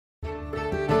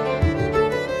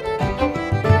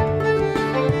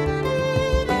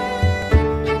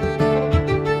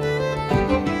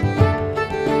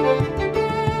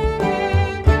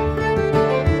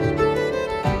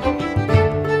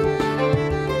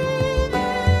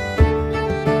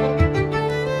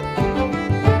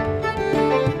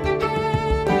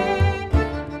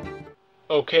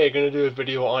okay, I'm going to do a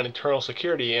video on eternal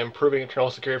security and proving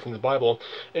eternal security from the Bible,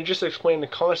 and just explain the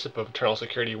concept of eternal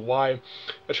security, why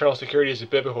eternal security is a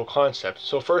biblical concept.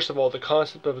 So first of all, the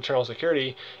concept of eternal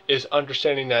security is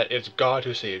understanding that it's God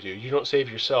who saves you. You don't save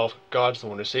yourself, God's the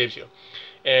one who saves you.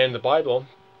 And the Bible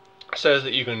says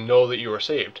that you can know that you are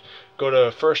saved. Go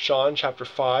to 1 John chapter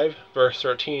 5, verse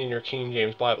 13 in your King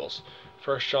James Bibles.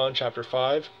 1 John chapter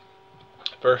 5,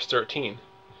 verse 13.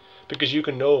 Because you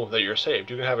can know that you're saved.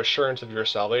 You can have assurance of your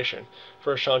salvation.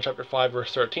 1 John chapter 5,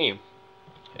 verse 13.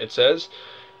 It says,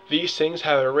 "These things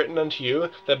have I written unto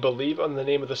you that believe on the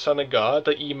name of the Son of God,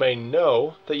 that ye may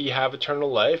know that ye have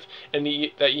eternal life, and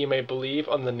that ye may believe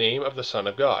on the name of the Son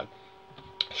of God."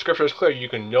 Scripture is clear. You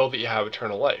can know that you have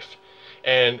eternal life.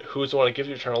 And who's the one who gives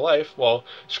you eternal life? Well,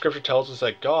 Scripture tells us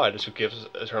that God is who gives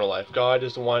eternal life. God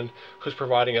is the one who's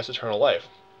providing us eternal life.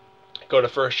 Go to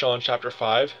 1 John chapter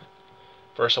 5,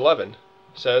 verse 11.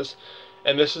 It says,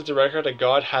 "And this is the record that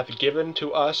God hath given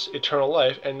to us eternal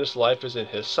life, and this life is in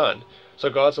his Son."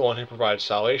 So God's the one who provides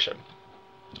salvation.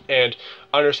 And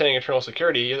understanding eternal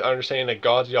security is understanding that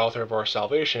God's the author of our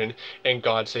salvation, and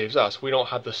God saves us. We don't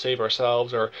have to save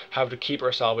ourselves or have to keep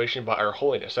our salvation by our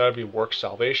holiness. That would be works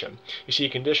salvation. You see,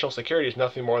 conditional security is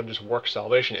nothing more than just works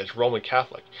salvation. It's Roman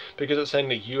Catholic, because it's saying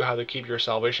that you have to keep your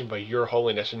salvation by your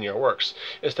holiness and your works,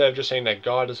 instead of just saying that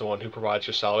God is the one who provides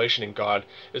your salvation and God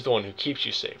is the one who keeps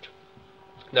you saved.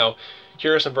 Now,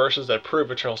 here are some verses that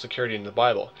prove eternal security in the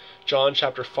Bible. John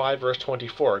chapter 5, verse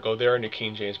 24. Go there in your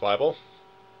King James Bible.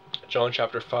 John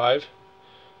chapter 5,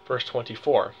 verse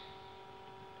 24.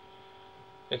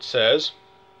 It says,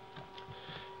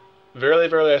 "Verily,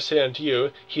 verily, I say unto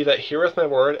you, he that heareth my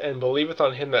word, and believeth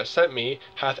on him that sent me,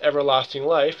 hath everlasting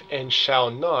life, and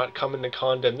shall not come into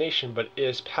condemnation, but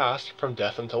is passed from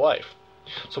death unto life."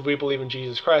 So if we believe in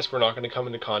Jesus Christ, we're not going to come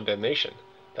into condemnation.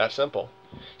 That's simple.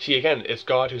 See, again, it's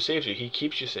God who saves you. He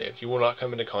keeps you saved. You will not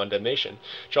come into condemnation.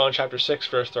 John chapter 6,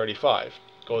 verse 35.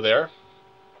 Go there.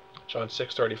 John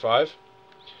 6:35.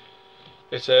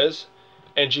 It says,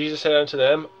 "And Jesus said unto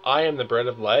them, I am the bread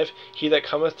of life. He that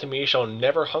cometh to me shall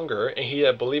never hunger, and he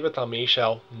that believeth on me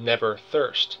shall never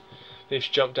thirst." Then if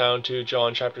you jump down to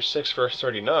John chapter 6, verse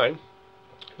 39,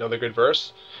 another good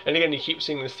verse. And again, you keep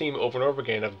seeing this theme over and over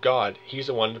again of God. He's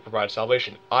the one to provide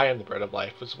salvation. I am the bread of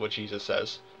life, is what Jesus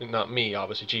says. Not me,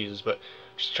 obviously Jesus, but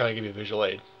just trying to give you a visual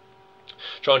aid.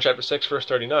 John chapter 6, verse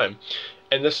 39.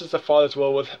 "And this is the Father's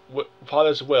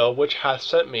will which hath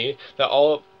sent me, that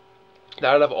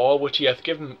out of all which he hath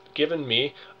given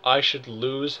me, I should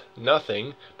lose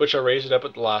nothing, but shall raise it up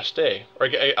at the last day." Or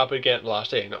get up again at the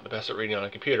last day. Not the best at reading on a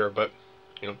computer, but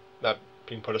that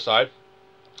being put aside.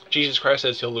 Jesus Christ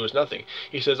says he'll lose nothing.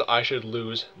 He says I should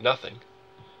lose nothing.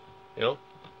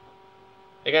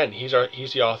 Again, he's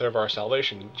the author of our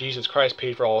salvation. Jesus Christ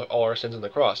paid for all our sins on the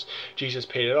cross. Jesus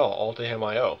paid it all to him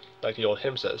I owe, like the old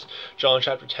hymn says. John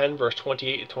chapter 10, verse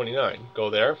 28 to 29.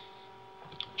 Go there.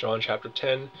 John chapter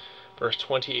 10, verse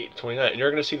 28 to 29. And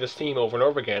you're going to see this theme over and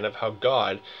over again of how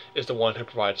God is the one who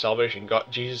provides salvation.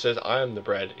 Jesus says, I am the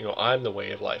bread, I am the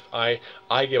way of life. I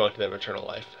give unto them eternal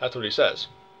life. That's what he says.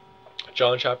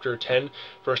 John chapter 10,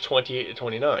 verse 28 to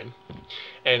 29.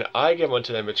 "And I give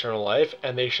unto them eternal life,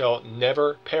 and they shall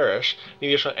never perish,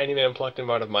 neither shall any man pluck them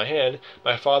out of my hand.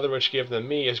 My Father which gave them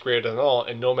me is greater than all,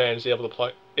 and no man is able to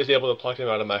pluck them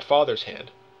out of my Father's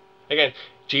hand." Again,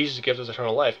 Jesus gives us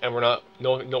eternal life, and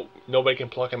nobody can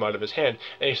pluck him out of his hand,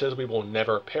 and he says we will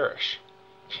never perish.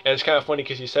 And it's kind of funny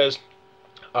because he says,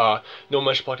 no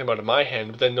man shall pluck him out of my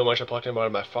hand, but then no man shall pluck him out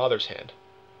of my Father's hand.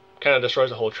 Kind of destroys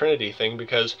the whole Trinity thing,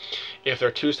 because if they're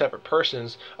two separate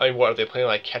persons, what are they playing,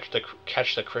 like catch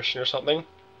the Christian or something?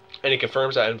 And he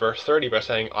confirms that in verse 30 by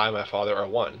saying, I and my Father are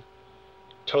one.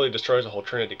 Totally destroys the whole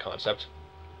Trinity concept.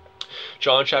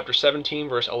 John chapter 17,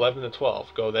 verse 11 to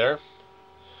 12. Go there.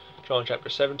 John chapter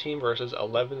 17, verses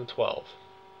 11 to 12.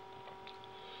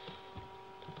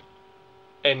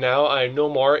 "And now I am no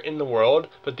more in the world,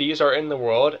 but these are in the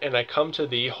world, and I come to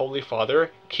thee, Holy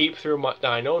Father, keep through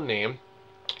thine own name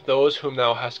those whom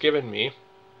thou hast given me,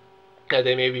 that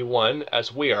they may be one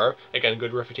as we are." Again,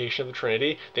 good refutation of the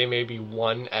Trinity. They may be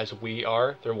one as we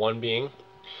are. They're one being.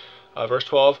 Verse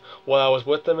 12, "While I was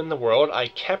with them in the world, I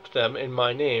kept them in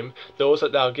my name. Those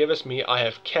that thou givest me I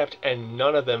have kept, and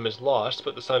none of them is lost,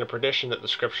 but the son of perdition, that the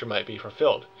scripture might be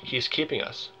fulfilled." He's keeping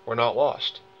us. We're not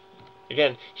lost.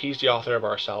 Again, he's the author of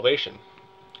our salvation.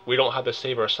 We don't have to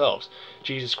save ourselves.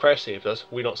 Jesus Christ saves us.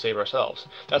 We don't save ourselves.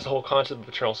 That's the whole concept of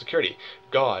eternal security.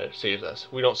 God saves us.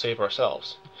 We don't save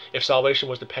ourselves. If salvation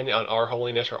was dependent on our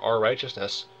holiness or our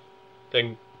righteousness,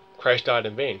 then Christ died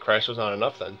in vain. Christ was not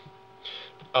enough then.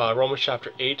 Romans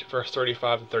chapter 8, verse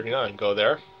 35 to 39. Go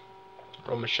there.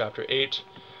 Romans chapter 8,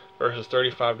 verses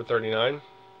 35 to 39.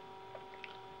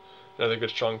 Another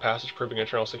good strong passage proving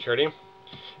eternal security.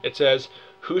 It says,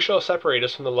 "Who shall separate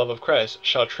us from the love of Christ?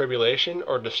 Shall tribulation,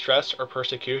 or distress, or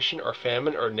persecution, or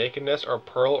famine, or nakedness, or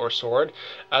peril, or sword?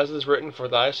 As it is written, For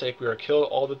thy sake we are killed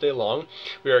all the day long.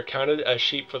 We are counted as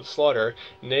sheep for the slaughter.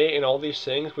 Nay, in all these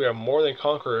things we are more than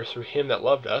conquerors through him that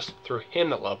loved us." Through him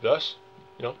that loved us.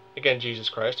 Again, Jesus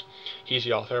Christ. He's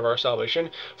the author of our salvation.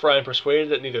 "For I am persuaded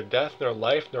that neither death, nor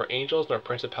life, nor angels, nor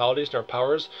principalities, nor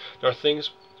powers, nor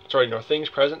things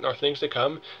present, nor things to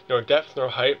come, nor depth, nor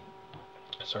height,"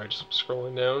 just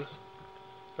scrolling down,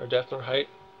 "nor depth, nor height,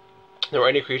 nor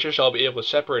any creature shall be able to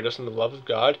separate us from the love of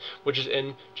God, which is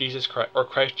in Jesus Christ, or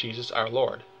Christ Jesus our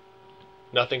Lord."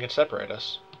 Nothing can separate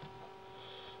us.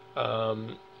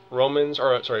 1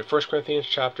 Corinthians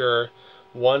chapter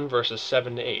 1, verses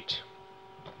 7 to 8.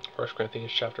 1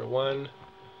 Corinthians chapter 1,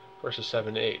 verses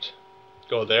 7 to 8.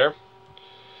 Go there.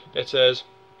 It says,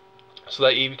 "So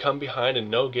that ye come behind in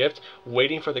no gift,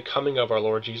 waiting for the coming of our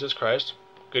Lord Jesus Christ."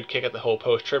 Good kick at the whole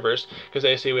post-tribbers, because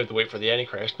they say we have to wait for the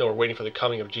Antichrist. No, we're waiting for the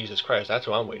coming of Jesus Christ. That's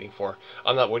what I'm waiting for.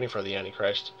 I'm not waiting for the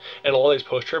Antichrist. And a lot of these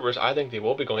post-tribbers, I think they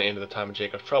will be going into the time of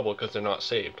Jacob's trouble, because they're not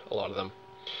saved, a lot of them.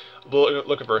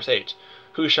 Look at verse 8.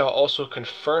 "Who shall also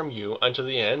confirm you unto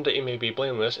the end, that ye may be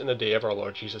blameless in the day of our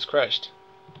Lord Jesus Christ."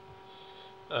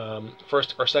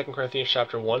 2 Corinthians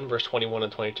chapter 1, verse 21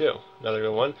 and 22. Another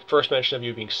good one. First mention of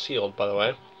you being sealed, by the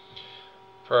way.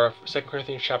 For 2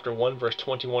 Corinthians chapter 1, verse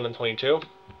 21 and 22.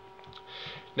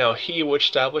 "Now he which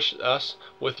established us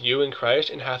with you in Christ,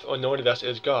 and hath anointed us,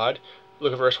 is God."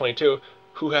 Look at verse 22.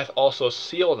 "Who hath also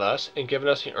sealed us, and given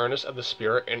us the earnest of the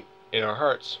Spirit in our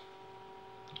hearts."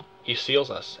 He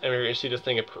seals us. And we're going to see this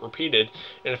thing repeated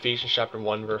in Ephesians chapter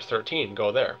 1, verse 13.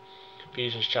 Go there.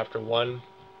 Ephesians chapter 1,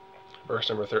 verse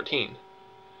number 13.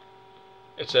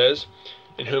 It says,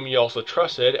 "In whom ye also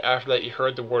trusted, after that ye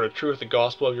heard the word of truth, the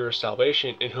gospel of your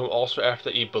salvation, in whom also after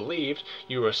that ye believed,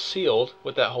 you were sealed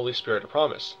with that Holy Spirit of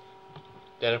promise."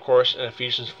 Then, of course, in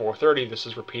Ephesians 4:30, this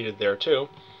is repeated there too.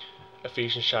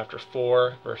 Ephesians chapter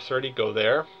 4, verse 30, go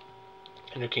there.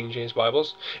 In your King James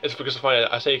Bibles. It's because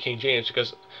I say King James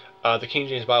because the King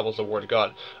James Bible is the Word of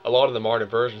God. A lot of the modern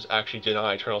versions actually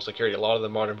deny eternal security. A lot of the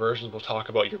modern versions will talk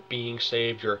about you're being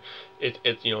saved, you're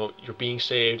being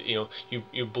saved,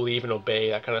 you believe and obey,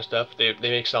 that kind of stuff. They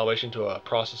make salvation to a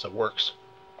process of works.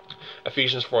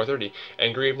 Ephesians 4:30,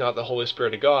 "And grieve not the Holy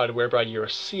Spirit of God, whereby you are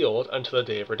sealed unto the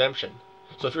day of redemption."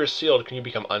 So if you're sealed, can you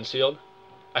become unsealed?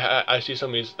 I see some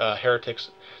of these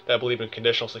heretics that believe in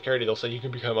conditional security. They'll say you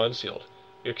can become unsealed.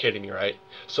 You're kidding me, right?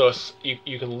 So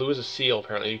you can lose a seal,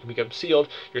 apparently. You can become sealed.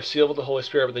 You're sealed with the Holy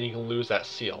Spirit, but then you can lose that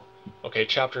seal. Okay,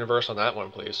 chapter and verse on that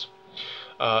one, please.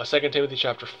 2 Timothy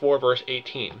chapter 4, verse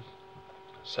 18.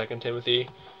 2 Timothy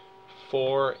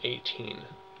 4:18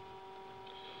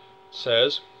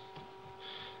 says,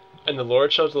 "And the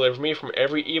Lord shall deliver me from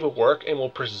every evil work, and will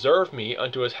preserve me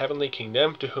unto his heavenly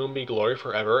kingdom, to whom be glory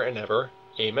forever and ever.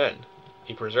 Amen."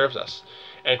 He preserves us.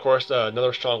 And of course,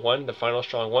 another strong one, the final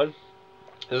strong one.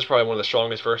 This is probably one of the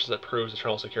strongest verses that proves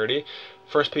eternal security.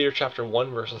 1 Peter chapter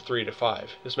 1, verses 3 to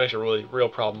 5. This makes a real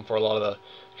problem for a lot of the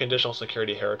conditional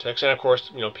security heretics. And of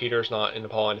course, Peter's not in the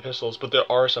Pauline epistles, but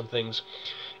there are some things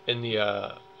in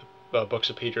the books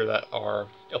of Peter that are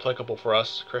applicable for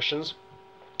us Christians.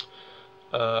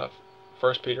 2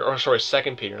 Peter, not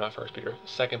 1 Peter.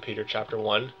 2 Peter chapter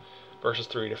 1, verses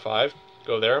 3 to 5.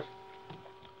 Go there.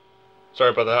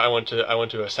 Sorry about that. I went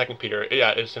to a 2 Peter.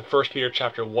 Yeah, it's in 1 Peter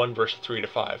chapter 1, verse 3 to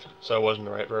 5. So I wasn't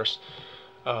the right verse.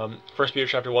 1 Peter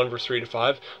chapter 1, verse 3 to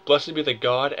 5. "Blessed be the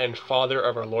God and Father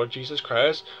of our Lord Jesus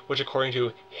Christ, which according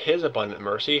to his abundant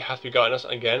mercy hath begotten us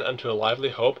again unto a lively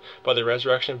hope by the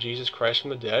resurrection of Jesus Christ from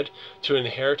the dead, to an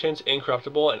inheritance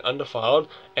incorruptible and undefiled,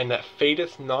 and that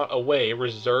fadeth not away,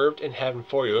 reserved in heaven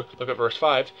for you." Look at verse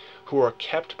 5. "Who are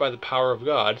kept by the power of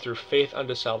God through faith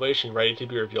unto salvation, ready to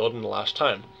be revealed in the last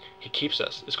time." He keeps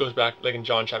us. This goes back like in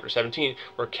John chapter 17,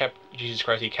 where Jesus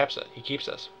Christ, he keeps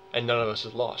us, and none of us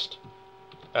is lost.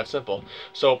 That's simple.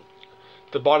 So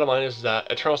the bottom line is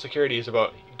that eternal security is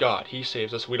about God. He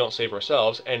saves us. We don't save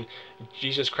ourselves. And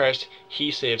Jesus Christ, he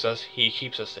saves us. He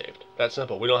keeps us saved. That's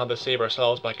simple. We don't have to save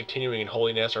ourselves by continuing in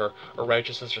holiness or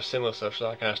righteousness or sinlessness or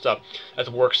that kind of stuff. That's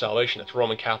work salvation. It's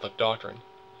Roman Catholic doctrine.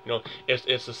 It's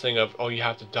this thing of, you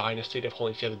have to die in a state of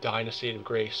holiness, you have to die in a state of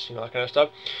grace, that kind of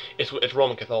stuff. It's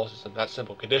Roman Catholicism. That's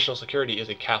simple. Conditional security is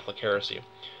a Catholic heresy.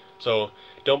 So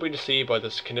don't be deceived by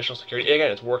this conditional security. Again,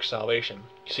 it's work salvation.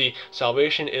 You see,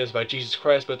 salvation is by Jesus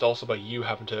Christ, but it's also by you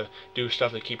having to do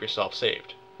stuff to keep yourself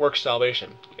saved. Work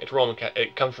salvation.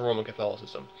 It comes from Roman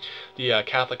Catholicism. The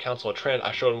Catholic Council of Trent,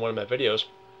 I showed in one of my videos,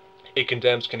 it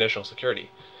condemns conditional security.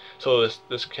 So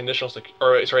this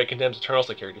condemns eternal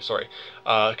security. Sorry,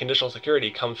 conditional security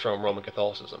comes from Roman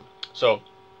Catholicism. So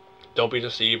don't be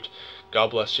deceived. God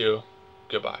bless you.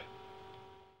 Goodbye.